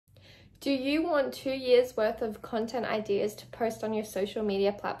Do you want 2 years worth of content ideas to post on your social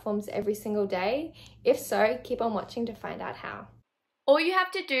media platforms every single day? If so, keep on watching to find out how. All you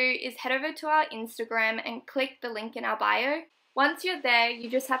have to do is head over to our Instagram and click the link in our bio. Once you're there, you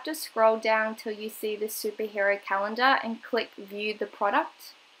just have to scroll down till you see the superhero calendar and click view the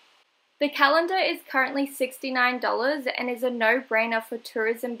product. The calendar is currently $69 and is a no-brainer for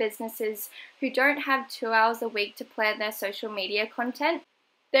tourism businesses who don't have 2 hours a week to plan their social media content.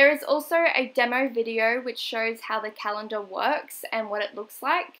 There is also a demo video which shows how the calendar works and what it looks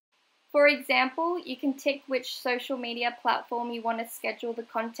like. For example, you can tick which social media platform you want to schedule the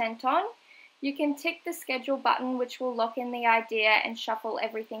content on. You can tick the schedule button, which will lock in the idea and shuffle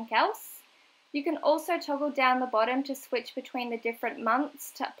everything else. You can also toggle down the bottom to switch between the different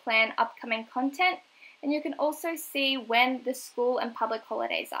months to plan upcoming content, and you can also see when the school and public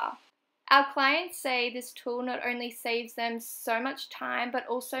holidays are. Our clients say this tool not only saves them so much time, but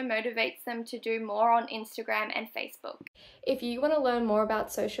also motivates them to do more on Instagram and Facebook. If you want to learn more about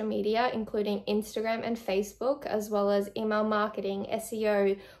social media, including Instagram and Facebook, as well as email marketing,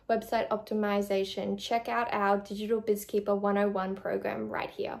 SEO, website optimization, check out our Digital BizKeeper 101 program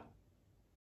right here.